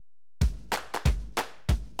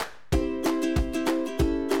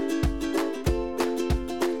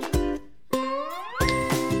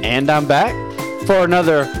And I'm back for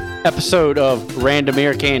another episode of Random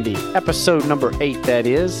Ear Candy. Episode number 8, that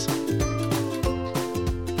is.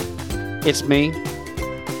 It's me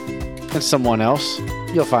and someone else.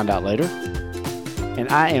 You'll find out later. And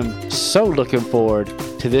I am so looking forward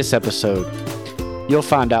to this episode. You'll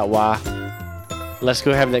find out why. Let's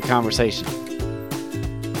go have that conversation.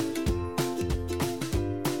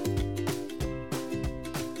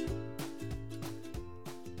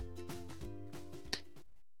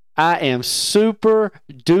 I am super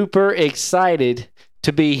duper excited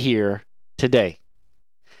to be here today.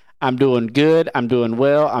 I'm doing good. I'm doing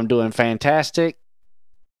well. I'm doing fantastic.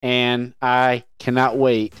 And I cannot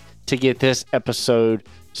wait to get this episode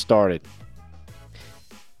started.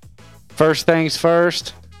 First things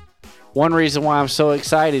first, one reason why I'm so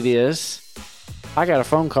excited is I got a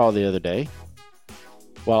phone call the other day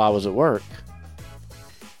while I was at work.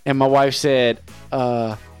 And my wife said,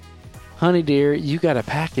 honey dear, you got a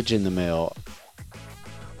package in the mail.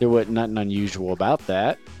 There wasn't nothing unusual about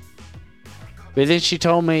that. But then she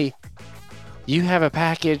told me, you have a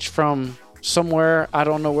package from somewhere. I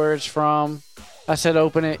don't know where it's from. I said,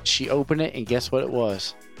 open it. She opened it, and guess what it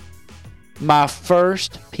was? My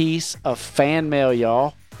first piece of fan mail,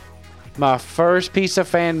 y'all. My first piece of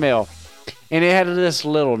fan mail. And it had this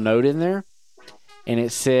little note in there. And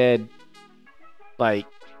it said, like,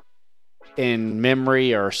 in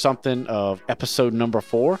memory or something of episode number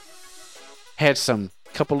 4. Had some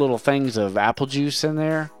couple little things of apple juice in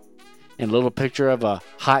there. And a little picture of a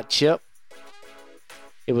hot chip.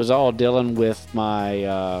 It was all dealing with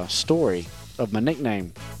my story of my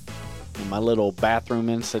nickname. And my little bathroom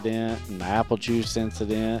incident. And the apple juice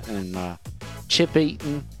incident. And my chip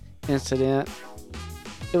eating incident.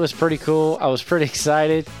 It was pretty cool. I was pretty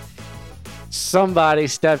excited. Somebody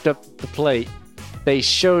stepped up to the plate. They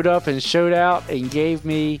showed up and showed out and gave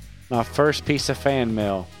me my first piece of fan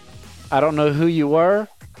mail. I don't know who you were,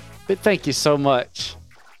 but thank you so much.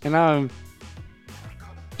 And I'm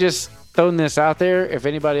just throwing this out there. If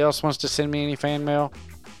anybody else wants to send me any fan mail,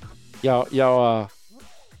 y'all,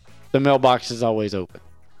 the mailbox is always open.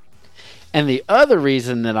 And the other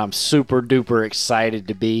reason that I'm super duper excited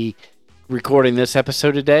to be recording this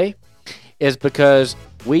episode today is because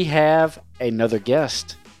we have another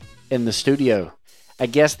guest in the studio. A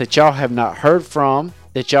guest that y'all have not heard from,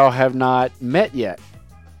 that y'all have not met yet.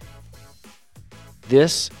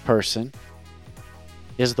 This person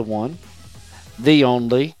is the one, the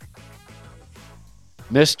only,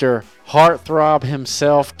 Mr. Heartthrob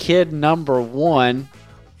himself, kid number 1,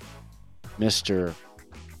 Mr.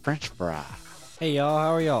 French Fry. Hey y'all,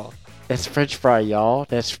 how are y'all? That's French Fry, y'all.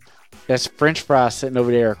 That's French Fry sitting over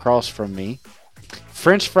there across from me.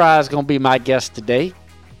 French Fry is going to be my guest today.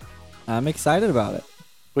 I'm excited about it.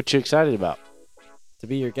 What you excited about? To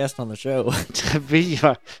be your guest on the show. To be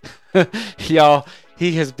y'all,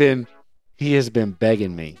 he has been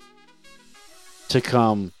begging me to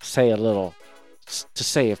come say a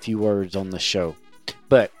few words on the show.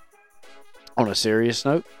 But on a serious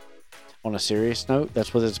note,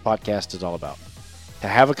 that's what this podcast is all about. To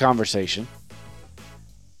have a conversation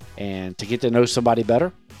and to get to know somebody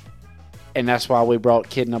better. And that's why we brought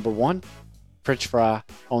kid number 1, French Fry,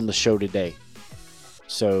 on the show today.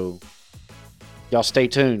 So, y'all stay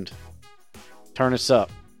tuned. Turn us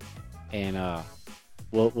up. And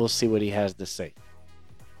we'll see what he has to say.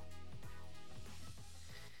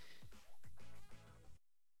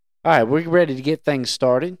 All right, we're ready to get things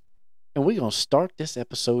started. And we're going to start this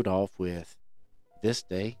episode off with this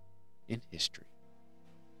day in history.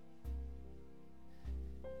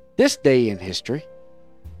 This day in history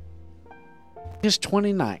is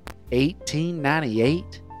 29th,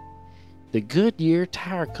 1898. The Goodyear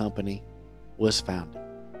Tire Company was founded.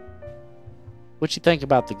 What you think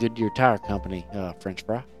about the Goodyear Tire Company, French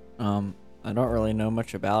Fry? I don't really know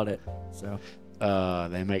much about it, so.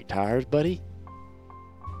 They make tires, buddy.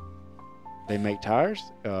 They make tires.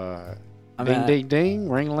 Ding, ding, ding,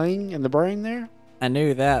 ring-ling in the brain there. I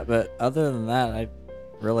knew that, but other than that, I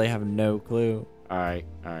really have no clue. All right.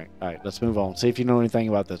 Let's move on. See if you know anything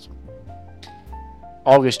about this one.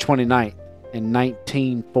 August 29th. In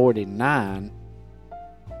 1949,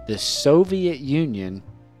 the Soviet Union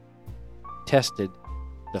tested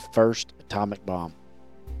the first atomic bomb.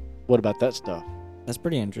 What about that stuff? That's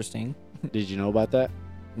pretty interesting. Did you know about that?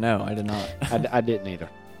 No, I did not. I didn't either.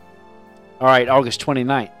 All right, August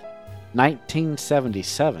 29th,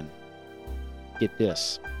 1977. Get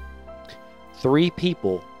this. 3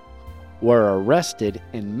 people were arrested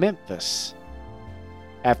in Memphis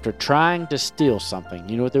after trying to steal something.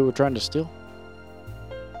 You know what they were trying to steal?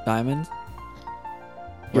 Diamonds?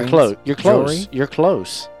 You're Rings? close. You're close. Jewelry? You're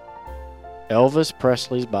close. Elvis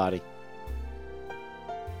Presley's body.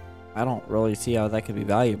 I don't really see how that could be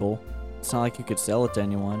valuable. It's not like you could sell it to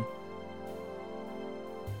anyone.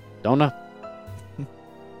 Don't know.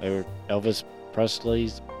 They were Elvis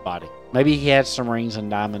Presley's body. Maybe he had some rings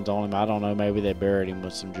and diamonds on him. I don't know. Maybe they buried him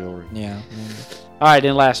with some jewelry. Yeah. All right,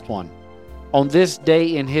 and last one. On this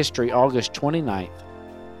day in history, August 29th,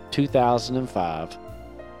 2005.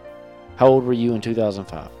 How old were you in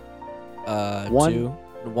 2005? One. 2.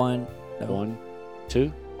 1. No. 1,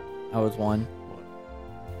 2. I was 1.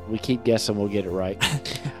 We keep guessing we'll get it right.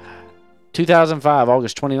 2005,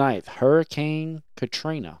 August 29th, Hurricane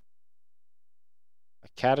Katrina. A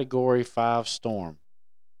Category 5 storm.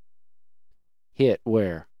 Hit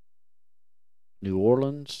where? New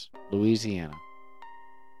Orleans, Louisiana.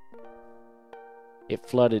 It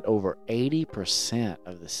flooded over 80%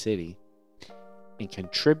 of the city and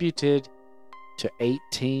contributed to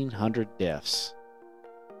 1,800 deaths.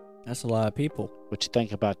 That's a lot of people. What you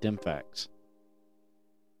think about them facts?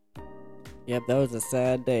 Yep, that was a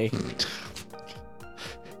sad day.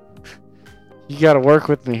 You got to work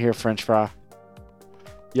with me here, French fry.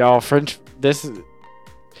 Y'all, this is...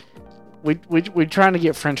 We're trying to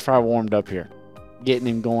get French fry warmed up here. Getting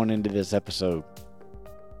him going into this episode.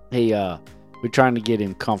 We're trying to get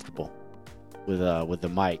him comfortable with the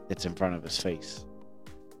mic that's in front of his face.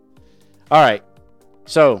 All right.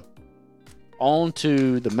 So, on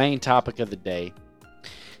to the main topic of the day.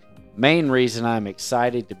 Main reason I'm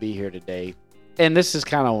excited to be here today, and this is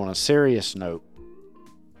kind of on a serious note.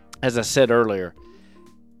 As I said earlier,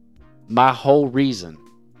 my whole reason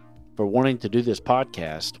for wanting to do this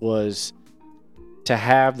podcast was to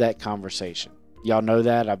have that conversation. Y'all know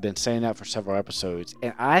that. I've been saying that for several episodes.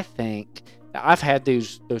 And I think I've had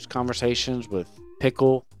those conversations with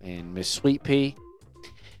Pickle and Miss Sweet Pea.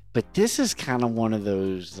 But this is kind of one of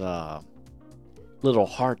those little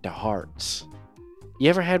heart-to-hearts. You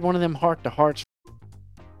ever had one of them heart-to-hearts?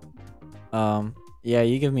 Yeah,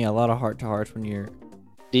 you give me a lot of heart-to-hearts when you're...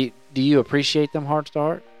 Do you appreciate them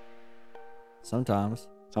hearts-to-heart? Sometimes.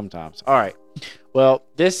 Sometimes. All right. Well,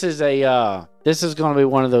 this is going to be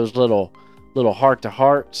one of those little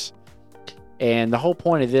heart-to-hearts. And the whole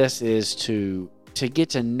point of this is to get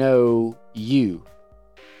to know you,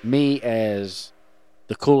 me as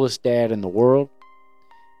the coolest dad in the world,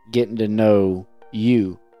 getting to know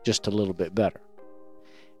you just a little bit better.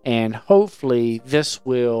 And hopefully this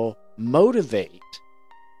will motivate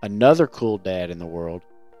another cool dad in the world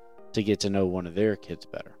to get to know one of their kids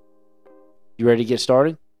better. You ready to get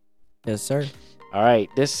started? Yes, sir. All right.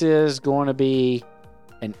 This is going to be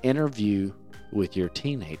an interview with your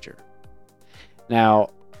teenager. Now,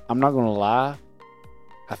 I'm not going to lie.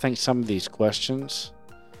 I think some of these questions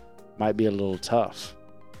might be a little tough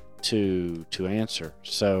to answer.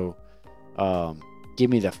 So, give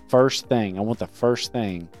me the first thing. I want the first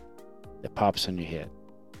thing that pops in your head.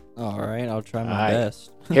 All right. I'll try my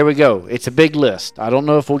best. Here we go. It's a big list. I don't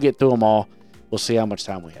know if we'll get through them all. We'll see how much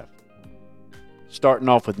time we have. Starting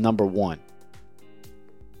off with number 1.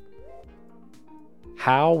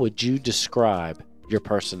 How would you describe your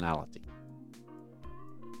personality?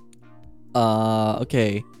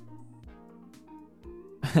 Okay.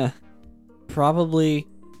 Probably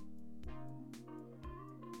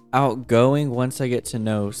outgoing once I get to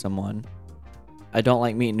know someone. I don't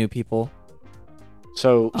like meeting new people.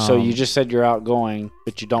 So you just said you're outgoing,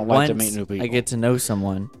 but you don't like to meet new people. I get to know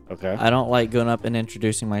someone. Okay. I don't like going up and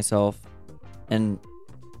introducing myself and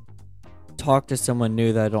talk to someone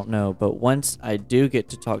new that I don't know. But once I do get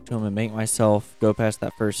to talk to them and make myself go past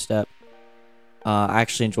that first step, I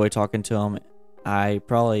actually enjoy talking to them. I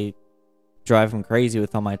probably drive them crazy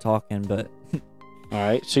with all my talking, but... All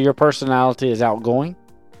right. So your personality is outgoing?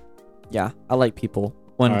 Yeah. I like people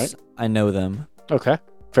once I know them. Okay.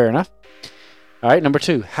 Fair enough. All right. Number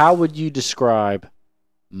 2. How would you describe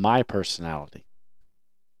my personality?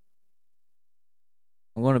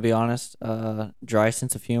 I'm going to be honest. Dry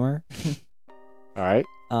sense of humor. All right.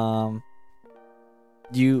 When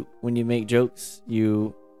you make jokes,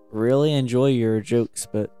 you really enjoy your jokes,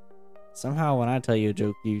 but somehow when I tell you a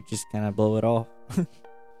joke, you just kind of blow it off.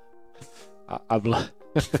 I blow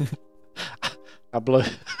I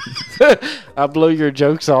blow your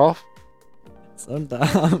jokes off.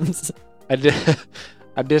 Sometimes. I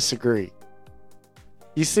disagree.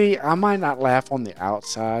 You see, I might not laugh on the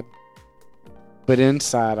outside, but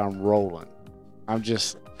inside I'm rolling. I'm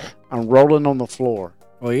rolling on the floor.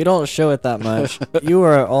 Well, you don't show it that much. You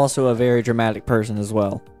are also a very dramatic person as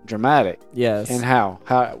well. Dramatic? Yes. And how?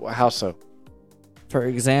 How so? For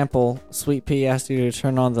example, Sweet Pea asked you to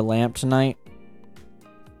turn on the lamp tonight.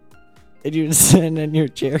 And you're sitting in your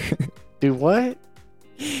chair. Do what?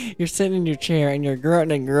 You're sitting in your chair and you're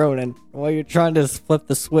groaning while you're trying to flip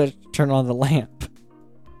the switch to turn on the lamp.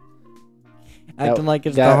 Acting like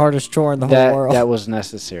it's the hardest chore in the whole world. That was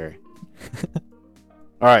necessary.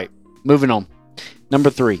 All right, moving on. Number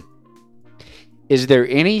 3. Is there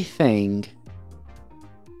anything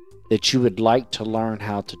that you would like to learn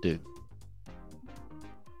how to do?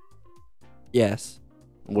 Yes.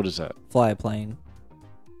 What is that? Fly a plane.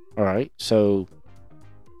 All right. So,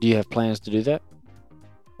 do you have plans to do that?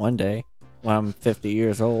 One day, when I'm 50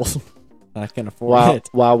 years old, I can afford it.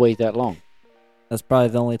 Why wait that long? That's probably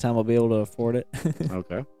the only time I'll be able to afford it.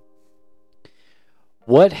 Okay.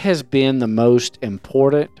 What has been the most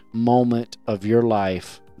important moment of your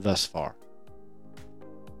life thus far?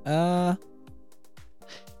 Uh,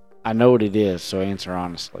 I know what it is, so answer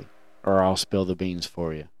honestly, or I'll spill the beans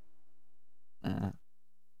for you.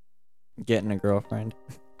 Getting a girlfriend.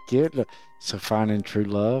 So finding true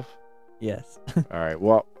love? Yes. All right.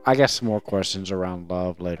 Well, I got some more questions around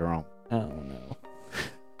love later on. Oh, no.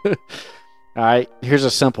 All right. Here's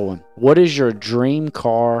a simple one. What is your dream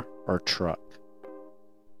car or truck?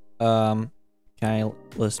 Can I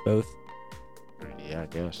list both? Yeah, I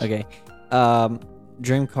guess. Okay.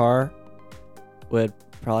 Dream car would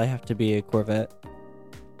probably have to be a Corvette.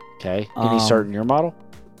 Okay. Any certain year model?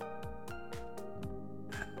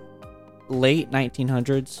 Late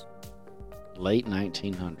 1900s. Late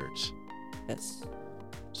 1900s. Yes.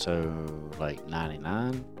 So, like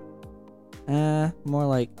 99? More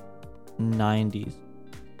like 90s.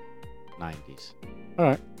 90s. All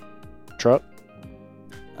right. Truck?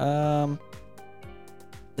 The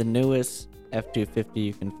newest F-250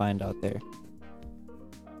 you can find out there.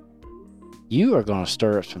 You are going to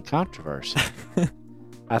stir up some controversy.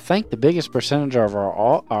 I think the biggest percentage of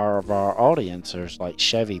our audience is like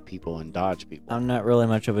Chevy people and Dodge people. I'm not really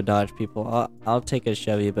much of a Dodge people. I'll take a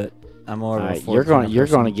Chevy, but I'm more of a Ford. You're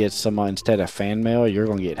going to get some instead of fan mail. You're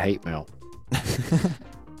going to get hate mail.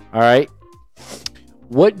 All right.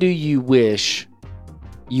 What do you wish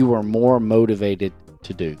you were more motivated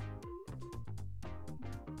to do?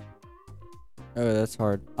 Oh, that's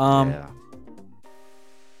hard. Yeah.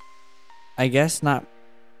 I guess not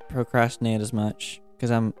procrastinate as much because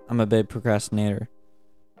I'm a big procrastinator.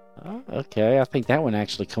 Oh, okay, I think that one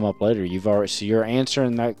actually come up later. So you're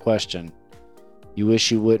answering that question. You wish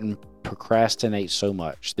you wouldn't procrastinate so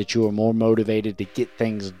much, that you were more motivated to get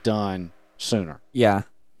things done sooner. Yeah.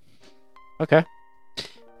 Okay.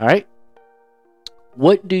 All right.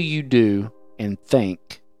 What do you do and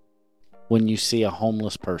think when you see a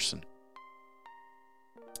homeless person?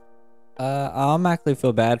 I automatically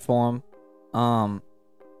feel bad for them,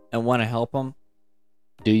 and want to help them.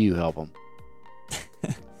 Do you help them?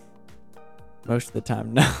 Most of the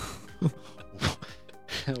time, no.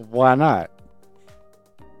 Why not?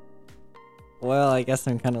 Well, I guess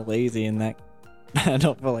I'm kind of lazy in that I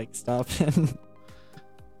don't feel like stopping.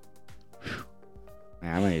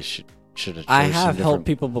 I mean, should have. I have helped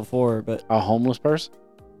people before, but a homeless person.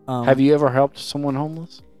 Have you ever helped someone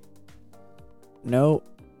homeless? No,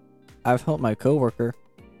 I've helped my coworker.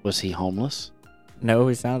 Was he homeless? No,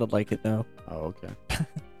 he sounded like it though. Oh, okay.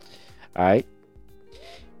 All right.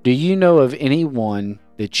 Do you know of anyone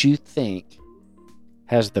that you think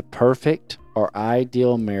has the perfect or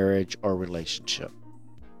ideal marriage or relationship?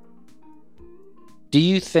 Do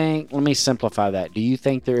you think, let me simplify that. Do you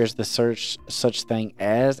think there is the such thing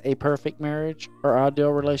as a perfect marriage or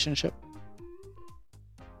ideal relationship?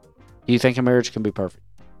 Do you think a marriage can be perfect?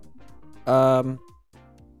 I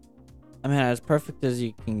mean, as perfect as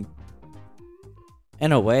you can.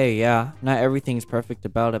 In a way, yeah. Not everything's perfect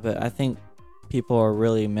about it, but I think people are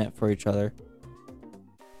really meant for each other.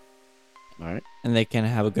 All right. And they can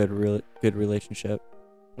have a good relationship.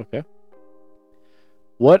 Okay.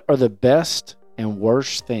 What are the best and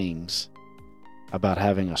worst things about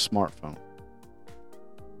having a smartphone?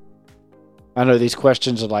 I know these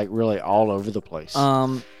questions are like really all over the place.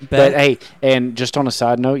 But hey, and just on a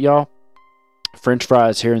side note, y'all, French Fry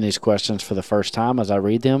is hearing these questions for the first time as I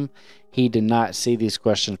read them. He did not see these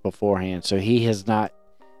questions beforehand, so he has not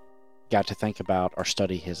got to think about or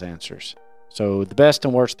study his answers. So the best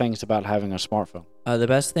and worst things about having a smartphone. The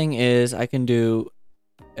best thing is I can do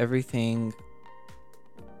everything.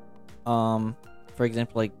 For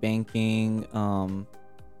example, like banking.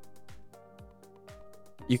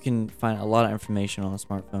 You can find a lot of information on a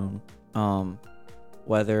smartphone.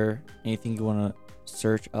 Weather, anything you want to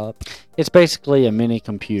search up. It's basically a mini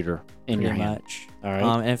computer in your hand. Much. All right.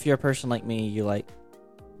 And if you're a person like me, you like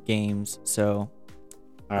games, so all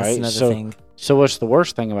that's right. another thing. So what's the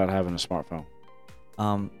worst thing about having a smartphone?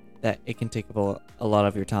 That it can take up a lot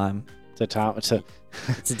of your time. The time. So,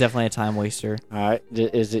 It's definitely a time waster. all right.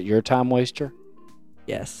 Is it your time waster?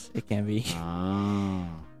 Yes, it can be. Oh,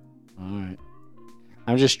 all right.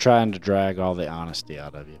 I'm just trying to drag all the honesty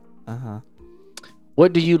out of you.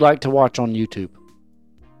 What do you like to watch on YouTube?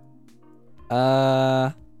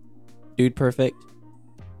 Dude Perfect.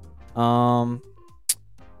 I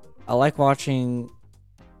like watching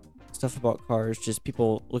stuff about cars, just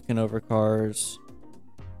people looking over cars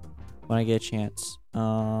when I get a chance.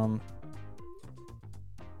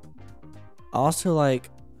 I also like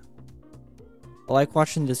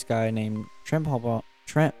watching this guy named Trent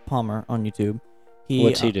Palmer on YouTube.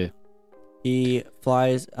 What's he do? He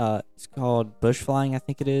flies. It's called bush flying, I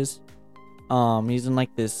think it is. He's in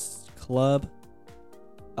like this club.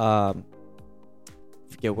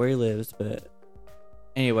 Forget where he lives, but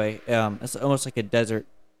anyway, it's almost like a desert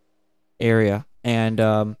area, and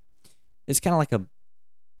it's kind of like a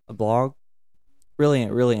blog. Really,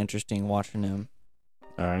 really interesting watching him.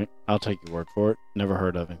 All right. I'll take your word for it. Never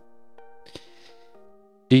heard of him.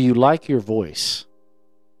 Do you like your voice?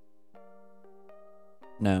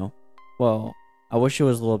 No, well, I wish it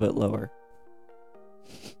was a little bit lower.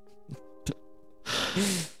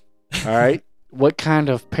 All right. What kind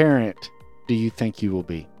of parent do you think you will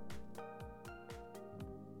be?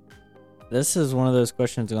 This is one of those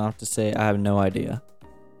questions I'm gonna have to say I have no idea.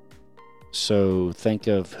 So think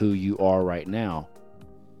of who you are right now.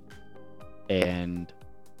 And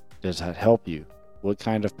does that help you? What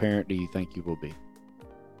kind of parent do you think you will be?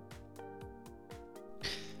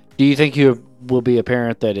 Do you think you will be a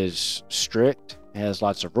parent that is strict, has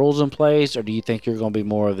lots of rules in place, or do you think you're going to be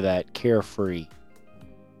more of that carefree,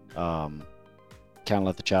 kind of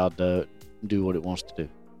let the child do what it wants to do?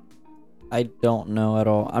 I don't know at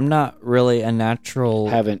all. I'm not really a natural.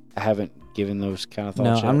 Haven't given those kind of No,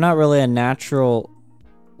 thoughts yet? I'm not really a natural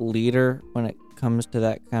leader when it comes to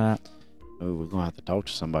that kind of. Oh, we're gonna have to talk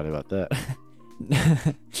to somebody about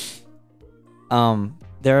that.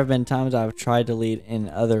 There have been times I've tried to lead and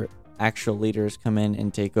other actual leaders come in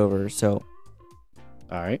and take over, so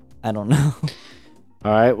All right. I don't know.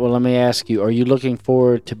 All right. Well, let me ask you: are you looking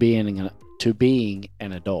forward to being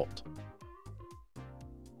an adult,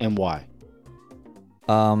 and why?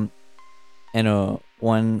 In a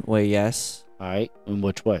one way, yes, All right. In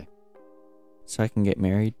which way? so I can get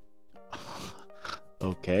married.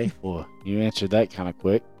 Okay. Well, you answered that kind of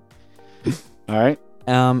quick. All right.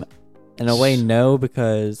 In a way, no,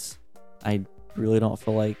 because I really don't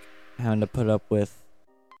feel like having to put up with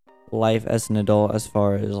life as an adult as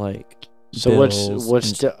far as like So bills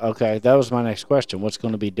what's and okay? That was my next question. What's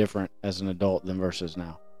going to be different as an adult than versus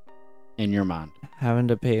now, in your mind? having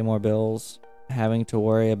to pay more bills, having to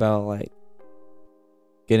worry about like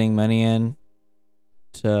getting money in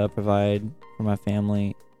to provide for my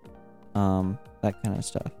family, that kind of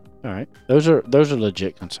stuff. All right. Those are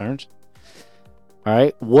legit concerns. All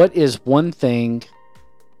right. What is one thing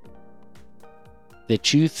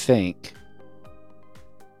that you think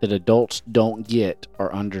that adults don't get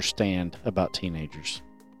or understand about teenagers?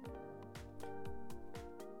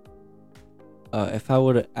 If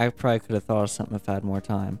I probably could have thought of something if I had more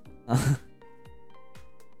time.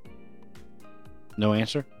 No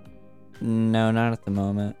answer? No, not at the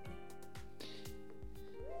moment.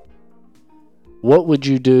 What would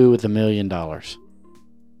you do with $1 million?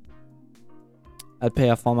 I'd pay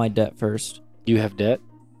off all my debt first. You have debt?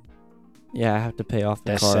 Yeah, I have to pay off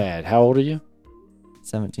the That's car. sad. How old are you?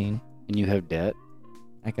 17. And you have debt?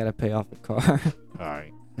 I gotta pay off the car All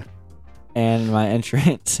right. and my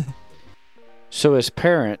insurance. So as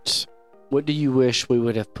parents, what do you wish we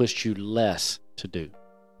would have pushed you less to do?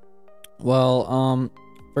 Well,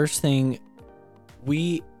 first thing,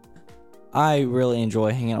 I really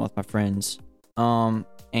enjoy hanging out with my friends.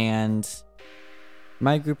 And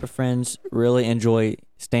my group of friends really enjoy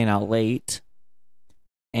staying out late.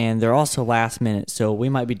 And they're also last minute, so we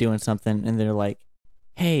might be doing something and they're like,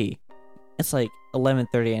 "Hey, it's like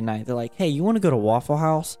 11:30 at night." They're like, "Hey, you want to go to Waffle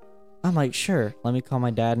House?" I'm like, "Sure, let me call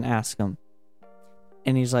my dad and ask him."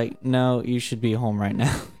 And he's like, "No, you should be home right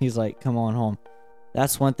now." He's like, "Come on home."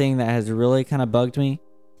 That's one thing that has really kind of bugged me.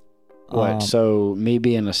 What? So me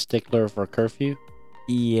being a stickler for curfew?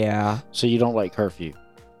 Yeah, So you don't like curfew?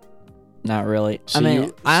 not really. So I mean,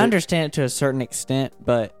 you- I so- understand it to a certain extent,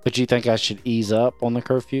 but But you think I should ease up on the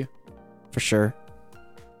curfew? for sure.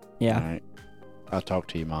 Yeah. All right. I'll talk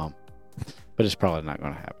to you, Mom. But it's probably not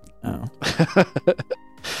going to happen. Oh.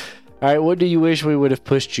 All right. What do you wish we would have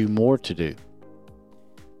pushed you more to do?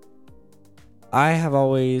 I have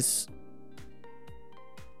always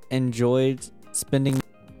enjoyed spending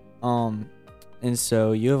and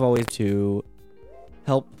so you have always to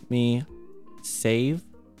help me save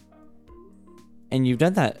And you've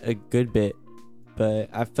done that a good bit, but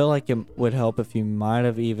I feel like it would help if you might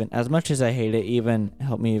have even, as much as I hate it, even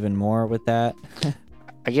help me even more with that.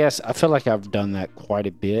 I guess I feel like I've done that quite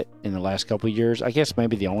a bit in the last couple of years. I guess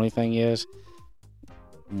maybe the only thing is,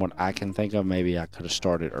 what I can think of, maybe I could have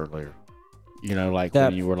started earlier. You know, like That-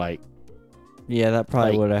 when you were like Yeah, that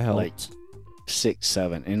probably Like- would have helped. like 6,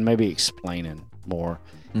 7, and maybe explaining more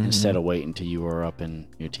instead of waiting until you were up in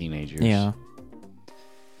your teenage years. Yeah.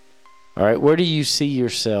 All right. Where do you see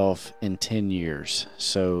yourself in 10 years?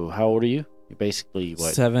 So how old are you? You're basically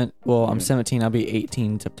what? I'm 17. I'll be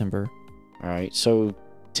 18 in September. All right. So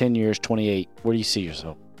 10 years, 28. Where do you see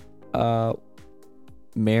yourself?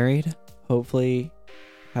 Married, hopefully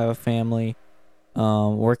have a family,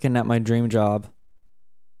 working at my dream job.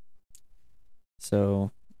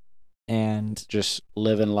 So, and Just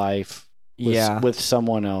living life with, yeah. with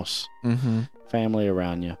someone else, Mm-hmm. family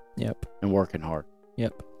around you, Yep. and working hard.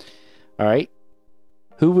 Yep. All right.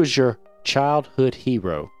 Who was your childhood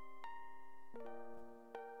hero?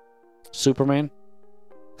 Superman?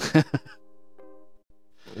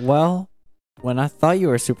 Well, when I thought you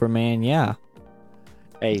were Superman, yeah.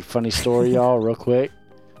 Hey, funny story, y'all, real quick.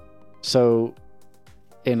 So,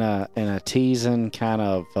 in a teasing kind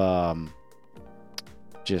of,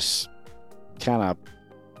 just kind of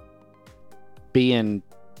being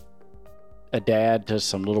a dad to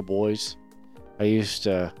some little boys, I used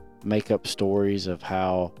to make up stories of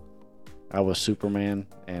how I was Superman,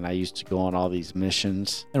 and I used to go on all these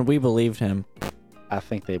missions. And we believed him. I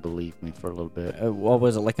think they believed me for a little bit. What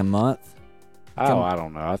was it, like a month? Oh, I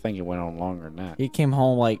don't know. I think it went on longer than that. He came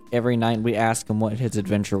home like every night and we asked him what his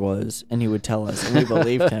adventure was, and he would tell us, and we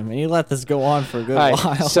believed him. And he let this go on for a good All right,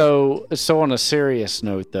 while. So on a serious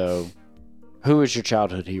note, though, who is your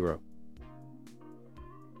childhood hero?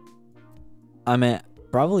 I mean,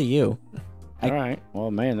 probably you. All right.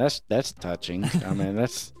 Well, man, that's touching. I mean,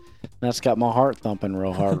 that's got my heart thumping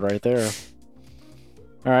real hard right there.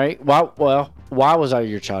 All right. Why was I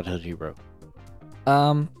your childhood hero?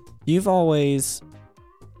 You've always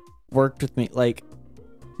worked with me. Like,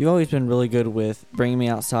 you've always been really good with bringing me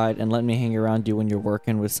outside and letting me hang around you when you're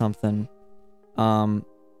working with something.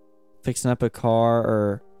 Fixing up a car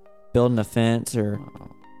or building a fence or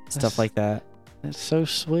stuff like that. That's so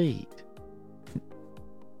sweet. You're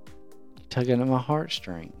tugging at my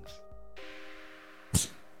heartstrings.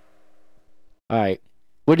 All right.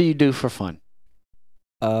 What do you do for fun?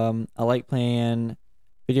 I like playing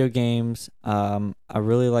video games. I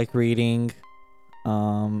really like reading.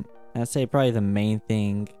 I'd say probably the main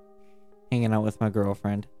thing, hanging out with my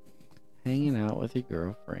girlfriend. Hanging out with your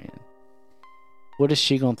girlfriend. What is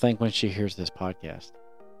she gonna think when she hears this podcast?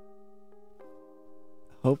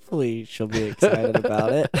 Hopefully she'll be excited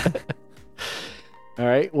about it. All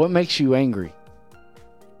right. What makes you angry?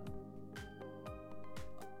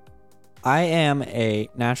 I am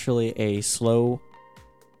naturally a slow-minded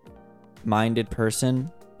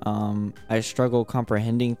person. I struggle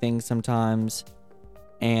comprehending things sometimes,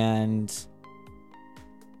 and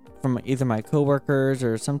from either my coworkers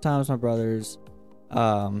or sometimes my brothers,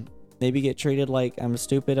 maybe get treated like I'm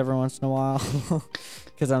stupid every once in a while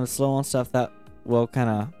because I'm slow on stuff that will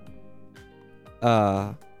kind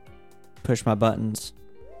of push my buttons.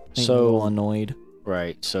 Make me a little annoyed.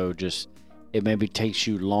 Right. So just it maybe takes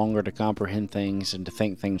you longer to comprehend things and to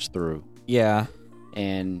think things through. Yeah.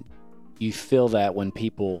 And you feel that when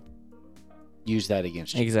people use that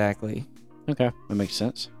against you. Exactly. Okay, that makes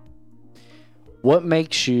sense. What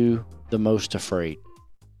makes you the most afraid?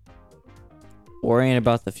 Worrying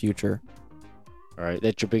about the future. All right,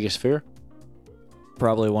 that's your biggest fear?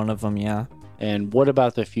 Probably one of them, yeah. And what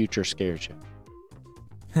about the future scares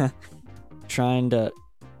you? Trying to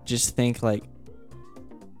just think like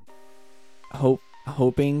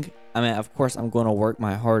hoping. I mean, of course I'm going to work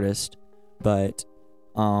my hardest, but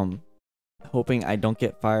hoping I don't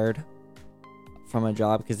get fired from a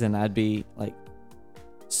job because then I'd be like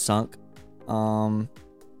sunk.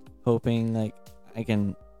 Hoping like I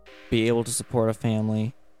can be able to support a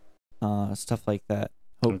family, stuff like that.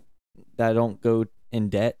 Hope that I don't go in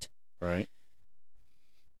debt. Right.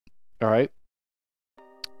 All right.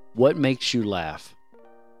 What makes you laugh?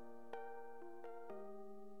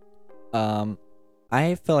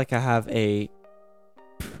 I feel like I have a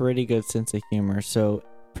pretty good sense of humor, so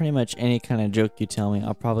pretty much any kind of joke you tell me,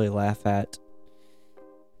 I'll probably laugh at.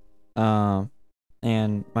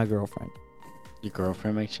 And my girlfriend. Your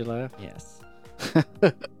girlfriend makes you laugh? Yes.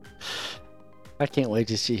 I can't wait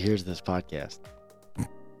till she hears this podcast.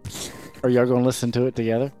 Are y'all going to listen to it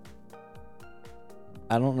together?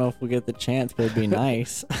 I don't know if we'll get the chance, but it'd be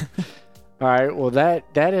nice. All right. Well,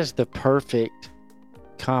 that is the perfect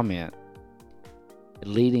comment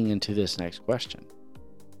leading into this next question.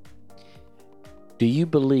 Do you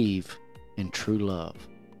believe in true love?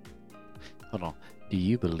 Hold on. Do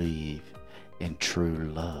you believe in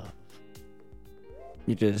true love?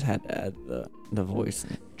 You just had to add the voice.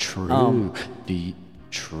 True love.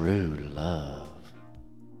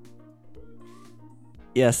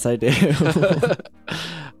 Yes, I do.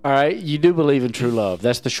 All right. You do believe in true love.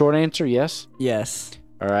 That's the short answer, yes? Yes.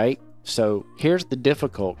 All right. So here's the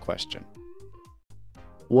difficult question.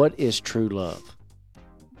 What is true love?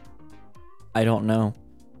 I don't know.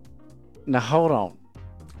 Now, hold on.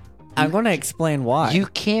 I'm going to explain why. You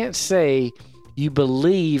can't say you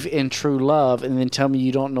believe in true love and then tell me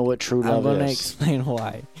you don't know what true love is. I'm going to explain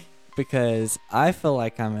why. Because I feel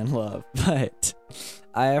like I'm in love, but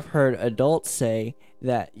I have heard adults say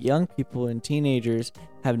that young people and teenagers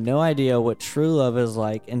have no idea what true love is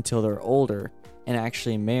like until they're older and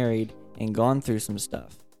actually married and gone through some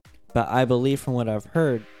stuff. But I believe from what I've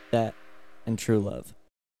heard that in true love.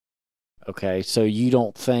 Okay, so you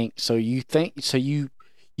don't think,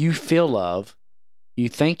 you feel love, you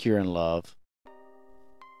think you're in love,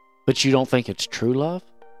 but you don't think it's true love?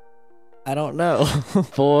 I don't know.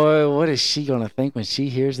 Boy, what is she going to think when she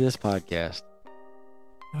hears this podcast?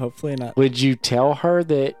 Hopefully not. Would you tell her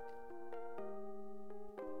that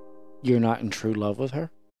you're not in true love with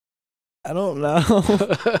her? I don't know.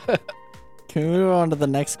 Can we move on to the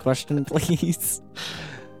next question, please?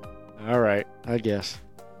 All right, I guess.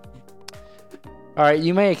 All right,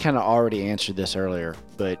 you may have kind of already answered this earlier,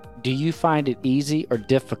 but do you find it easy or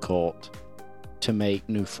difficult to make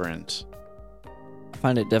new friends? I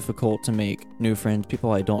find it difficult to make new friends,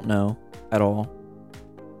 people I don't know at all.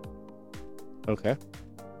 Okay.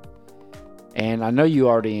 And I know you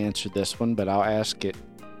already answered this one, but I'll ask it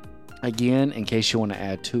again in case you want to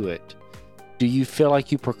add to it. Do you feel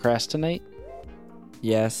like you procrastinate?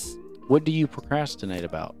 Yes. What do you procrastinate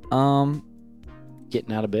about?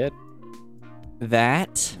 Getting out of bed?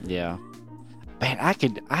 That? Yeah. Man, I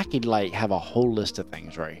could like have a whole list of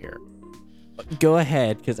things right here. Go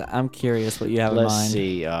ahead, because I'm curious what you have in mind. Let's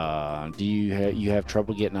see. Do you have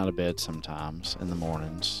trouble getting out of bed sometimes in the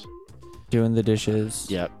mornings? Doing the dishes.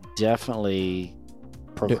 Yep, definitely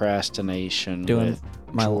procrastination doing with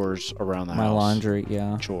chores around the house. My laundry,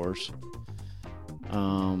 yeah. Chores.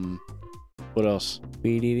 What else?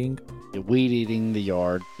 Weed eating. Yeah, weed eating the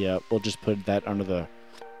yard. Yeah, we'll just put that under the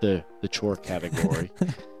chore category.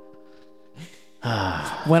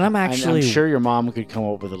 When I'm actually, I'm sure your mom could come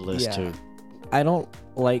up with a list too. I don't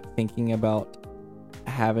like thinking about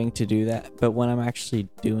having to do that, but when I'm actually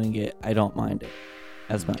doing it, I don't mind it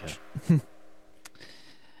as much.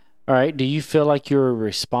 All right. Do you feel like you're a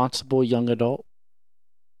responsible young adult?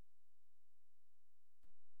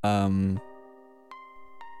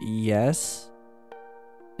 Yes.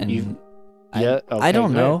 And okay, I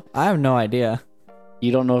don't know. I have no idea.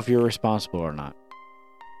 You don't know if you're responsible or not.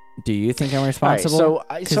 Do you think I'm responsible?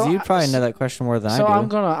 Right, because you probably know that question more than I do. So I'm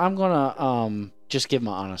gonna just give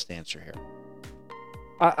my honest answer here.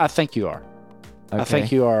 I think you are. Okay. I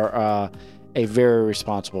think you are a very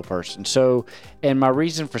responsible person. So, and my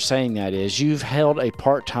reason for saying that is you've held a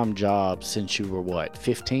part-time job since you were what,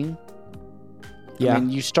 15? Yeah. I mean,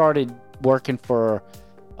 you started working for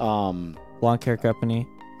lawn care company.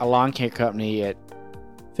 A lawn care company at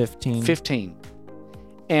 15. 15.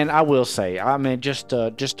 And I will say, I mean, just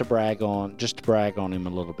to brag on him a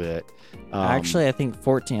little bit. Actually, I think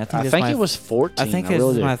 14. I think it was 14. I think it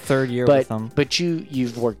was my third year with them. But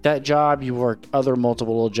you've worked that job, you've worked other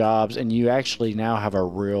multiple little jobs, and you actually now have a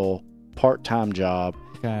real part-time job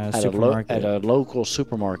at a local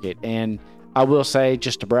supermarket. And I will say,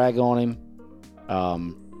 just to brag on him,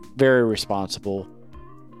 very responsible.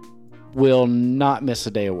 Will not miss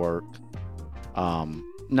a day of work.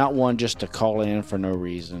 Not one just to call in for no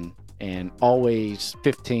reason, and always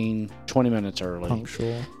 15, 20 minutes early.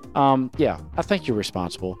 Punctual. Yeah, I think you're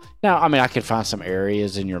responsible. Now, I mean, I could find some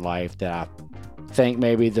areas in your life that I think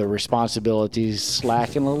maybe the responsibilities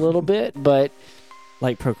slacking a little bit, but...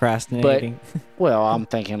 Like procrastinating? Well, I'm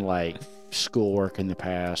thinking like schoolwork in the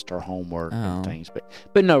past or homework and things.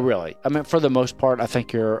 But no, really. I mean, for the most part, I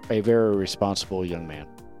think you're a very responsible young man.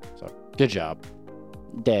 So, good job.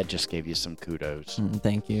 Dad just gave you some kudos.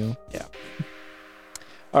 Thank you. Yeah.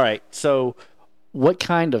 All right. So, what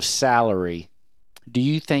kind of salary do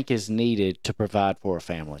you think is needed to provide for a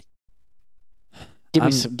family?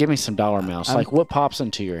 Give me some dollar amounts. Like, what pops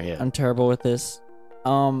into your head? I'm terrible with this.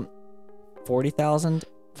 40,000.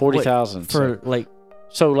 40,000 for like.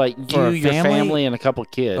 So, like you, your family, and a couple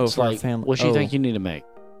of kids. Oh, for like, a family. What do you think you need to make?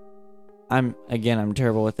 I'm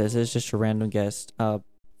terrible with this. It's just a random guess.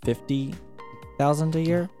 50,000. $8,000 a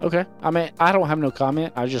year. Okay. I mean, I don't have no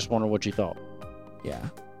comment. I just wonder what you thought. Yeah.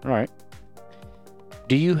 All right.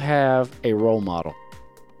 Do you have a role model?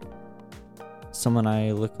 Someone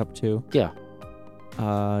I look up to. Yeah.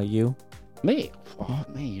 You. Me? Oh,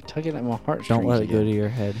 man, you're tugging at my heartstrings. Don't let it again. go to your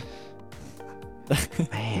head.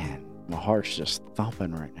 Man, my heart's just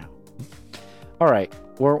thumping right now. All right,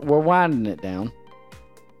 we're winding it down.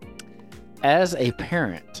 As a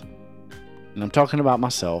parent, and I'm talking about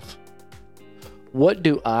myself, what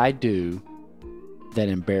do I do that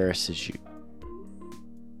embarrasses you?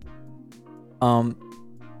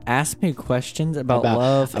 Ask me questions about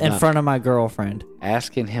love in front of my girlfriend.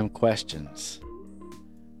 Asking him questions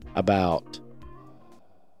about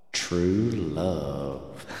true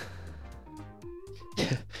love.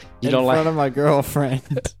 In front of my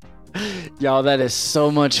girlfriend. Y'all, that is so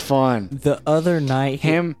much fun. The other night,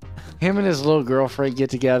 him and his little girlfriend get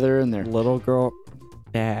together and their little girl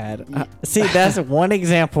dad. See, that's one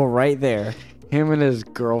example right there. Him and his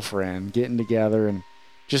girlfriend getting together and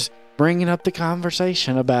just bringing up the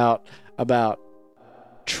conversation about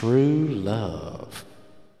true love.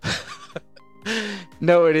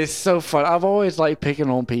 No, it is so fun. I've always liked picking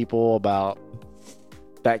on people about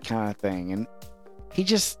that kind of thing, and he's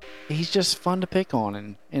just fun to pick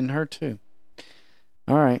on, and her too.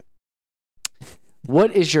 All right.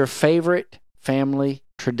 What is your favorite family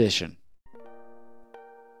tradition?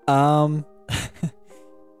 I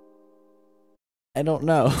don't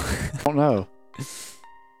know. I don't know.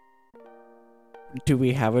 Do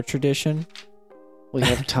we have a tradition? We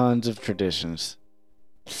have tons of traditions.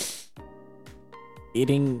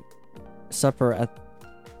 Eating supper at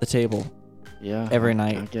the table. Yeah. Every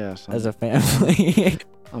night. I guess. As a family.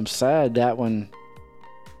 I'm sad that one.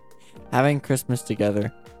 Having Christmas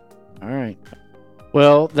together. All right.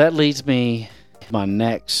 Well, that leads me to my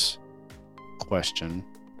next question,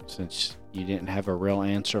 since you didn't have a real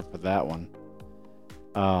answer for that one.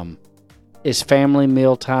 Is family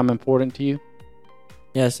meal time important to you?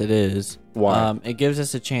 Yes, it is. Why? It gives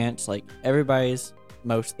us a chance, like everybody's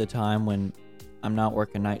most of the time when I'm not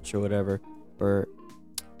working nights or whatever, or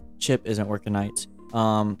Chip isn't working nights.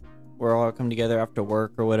 We're all come together after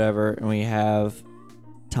work or whatever, and we have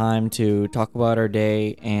time to talk about our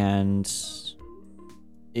day and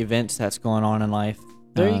events that's going on in life.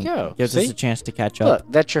 There you go. Gives us a chance to catch up.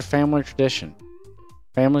 Look, that's your family tradition.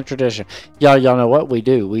 Family tradition. Y'all know what we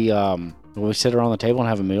do. When we sit around the table and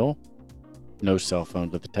have a meal, no cell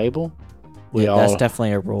phones at the table. That's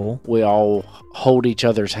definitely a rule. We all hold each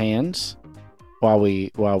other's hands while we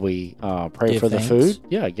pray for the food.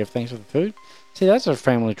 Yeah, give thanks for the food. See, that's a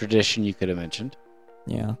family tradition you could have mentioned.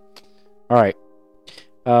 Yeah. All right.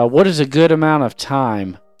 What is a good amount of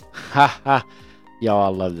time? Ha ha.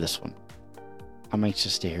 Y'all, I love this one. I'm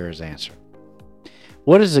anxious to hear his answer.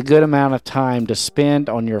 What is a good amount of time to spend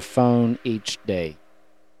on your phone each day?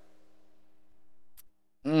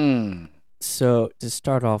 So, to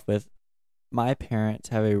start off with, my parents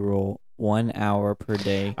have a rule 1 hour per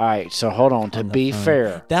day. All right, so hold on. To be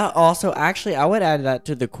fair. That also, actually, I would add that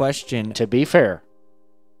to the question. To be fair,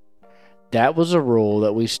 that was a rule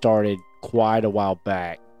that we started quite a while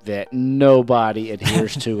back that nobody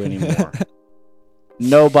adheres to anymore.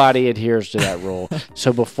 Nobody adheres to that rule.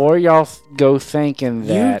 So before y'all go thinking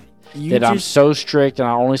that I'm so strict and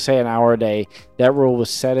I only say an hour a day, that rule was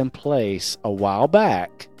set in place a while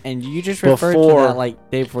back. And you just referred to that like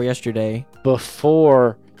day before yesterday.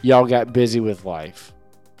 Before y'all got busy with life.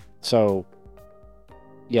 So,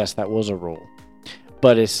 yes, that was a rule.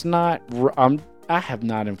 But it's not... I have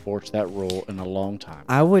not enforced that rule in a long time.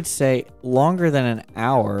 I would say longer than an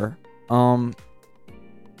hour.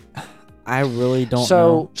 I really don't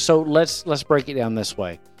know. So let's break it down this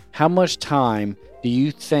way. How much time do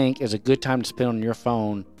you think is a good time to spend on your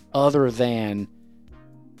phone other than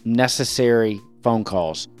necessary phone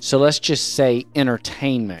calls? So let's just say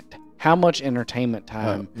entertainment. How much entertainment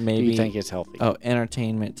time do you think is healthy? Oh,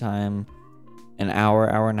 entertainment time, an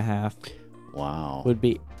hour, hour and a half. Wow. Would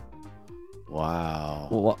be.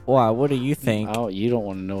 Wow. Wow. What do you think? Oh, you don't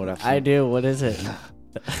want to know what I think. I do. What is it?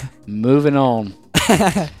 Moving on.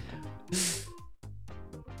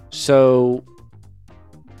 So,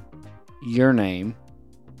 your name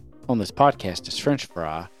on this podcast is French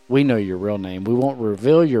Fry. We know your real name. We won't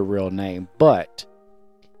reveal your real name, but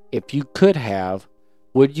if you could have,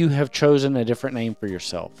 would you have chosen a different name for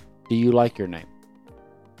yourself? Do you like your name?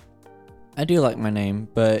 I do like my name,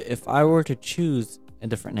 but if I were to choose a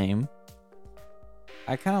different name,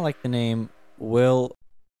 I kind of like the name Will.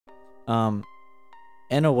 In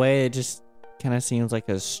a way, it just kind of seems like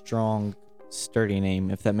a strong, sturdy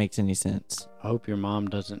name, if that makes any sense. I hope your mom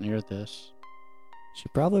doesn't hear this. She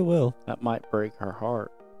probably will. That might break her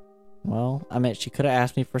heart. Well, I mean, she could have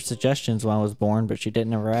asked me for suggestions when I was born, but she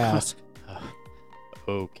didn't ever ask.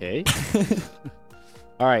 Okay.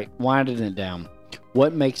 All right, winding it down.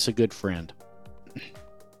 What makes a good friend?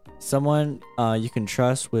 Someone you can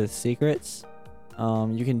trust with secrets.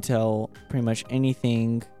 You can tell pretty much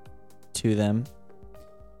anything to them.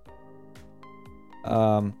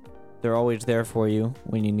 They're always there for you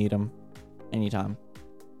when you need them, anytime.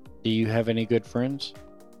 Do you have any good friends?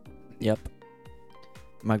 Yep.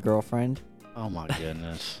 My girlfriend. Oh my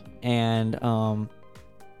goodness. And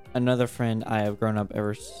another friend I have grown up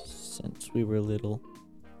ever since we were little.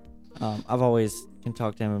 I've always can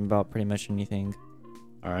talk to him about pretty much anything.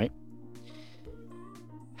 All right.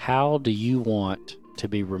 How do you want to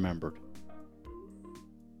be remembered?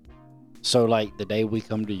 So, like the day we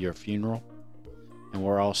come to your funeral and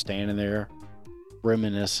we're all standing there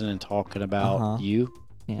reminiscing and talking about you.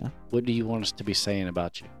 Yeah. What do you want us to be saying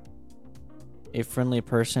about you? A friendly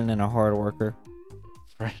person and a hard worker.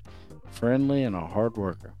 Friendly and a hard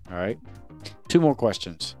worker. All right. 2 more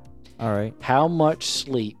questions. All right. How much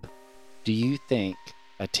sleep do you think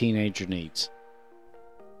a teenager needs?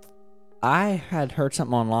 I had heard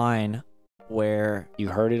something online where... You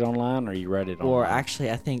heard it online or you read it online? Or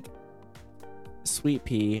actually, I think Sweet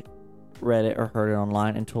Pea read it or heard it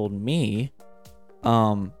online and told me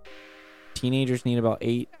teenagers need about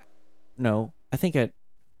 8... No, I think a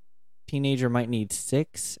teenager might need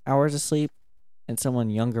 6 hours of sleep and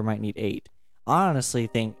someone younger might need 8. I honestly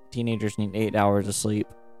think teenagers need 8 hours of sleep.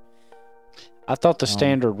 I thought the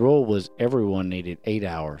standard rule was everyone needed 8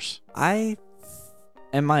 hours.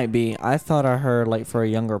 It might be. I thought I heard like for a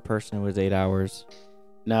younger person it was 8 hours.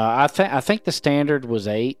 No, I think the standard was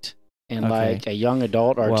 8, and like a young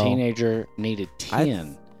adult or a teenager needed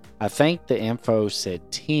 10. I think the info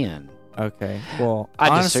said 10. Okay. Well, I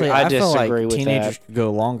honestly, disagree I feel like with teenagers could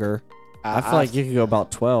go longer. I feel like you could go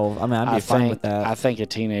about 12. I mean, I'd be fine with that. I think a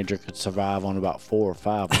teenager could survive on about 4 or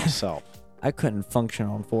 5 myself. I couldn't function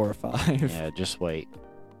on 4 or 5. Yeah, just wait.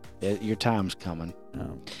 Your time's coming.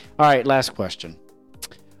 All right, last question.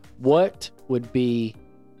 What would be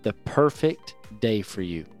the perfect day for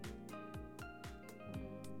you?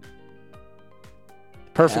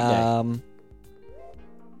 Perfect day.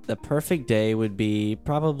 The perfect day would be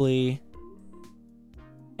probably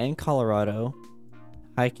in Colorado,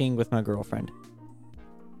 hiking with my girlfriend.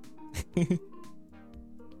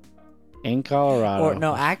 In Colorado. Or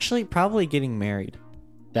no, actually, probably getting married.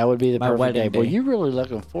 That would be the perfect day. Day. Well, you're really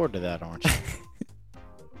looking forward to that, aren't you?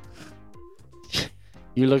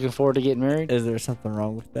 You looking forward to getting married? Is there something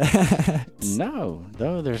wrong with that? No,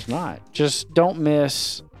 there's not. Just don't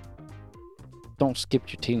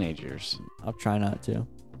skip your teenagers. I'll try not to.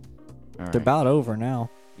 Right. They're about over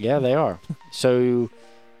now. Yeah, they are. So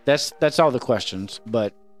that's all the questions.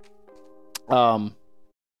 But tell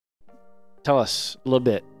us a little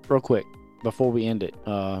bit, real quick, before we end it.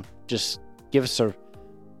 Just give us an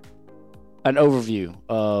overview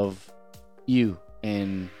of you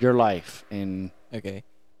and your life and. Okay.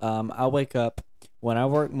 I wake up when I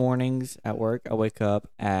work mornings at work. I wake up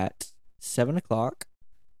at 7 o'clock.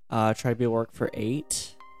 Try to be at work for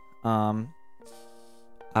 8.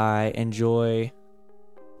 I enjoy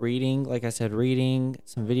reading. Like I said, reading,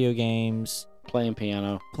 some video games, playing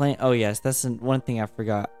piano. Oh yes, that's one thing I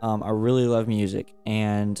forgot. I really love music,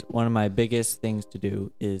 and one of my biggest things to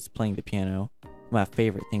do is playing the piano. My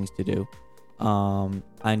favorite things to do. I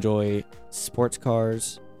enjoy sports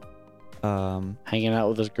cars. Hanging out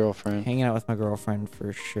with his girlfriend. Hanging out with my girlfriend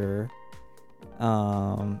for sure.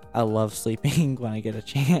 I love sleeping when I get a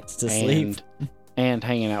chance to sleep. And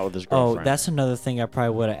hanging out with his girlfriend. Oh, that's another thing I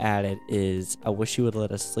probably would have added is I wish he would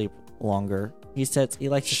let us sleep longer. He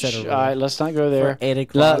likes to set a rule. All right, let's not go there. 8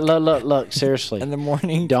 o'clock. Look, seriously. In the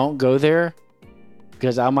morning. Don't go there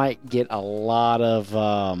because I might get a lot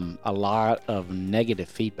of negative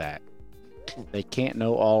feedback. They can't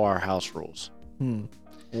know all our house rules.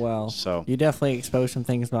 Well, so you definitely exposed some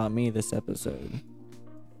things about me this episode.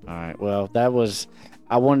 All right. Well,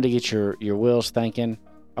 I wanted to get your wheels thinking.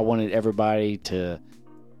 I wanted everybody to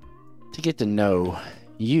get to know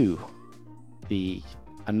you,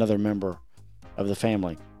 another member of the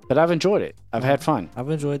family. But I've enjoyed it. I've had fun. I've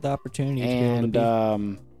enjoyed the opportunity and,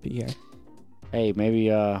 to be here. Hey, maybe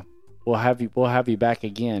we'll have you back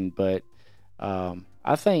again. But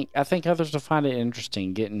I think others will find it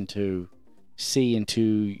interesting getting to see into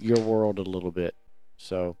your world a little bit.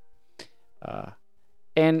 So,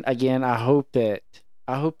 and again, I hope that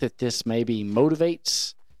this maybe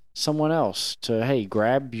motivates someone else to, hey,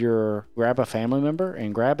 grab a family member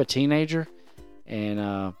and grab a teenager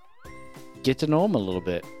and get to know them a little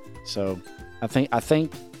bit. So I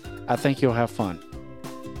think you'll have fun.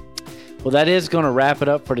 Well, that is going to wrap it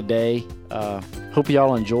up for today. Hope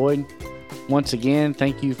y'all enjoyed. Once again,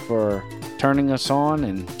 thank you for turning us on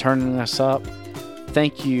and turning us up.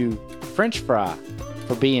 Thank you, French Fry,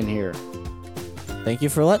 for being here. Thank you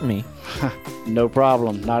for letting me. No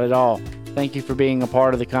problem. Not at all. Thank you for being a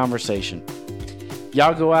part of the conversation.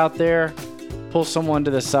 Y'all go out there, pull someone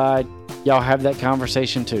to the side. Y'all have that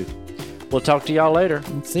conversation too. We'll talk to y'all later.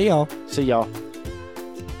 See y'all. See y'all.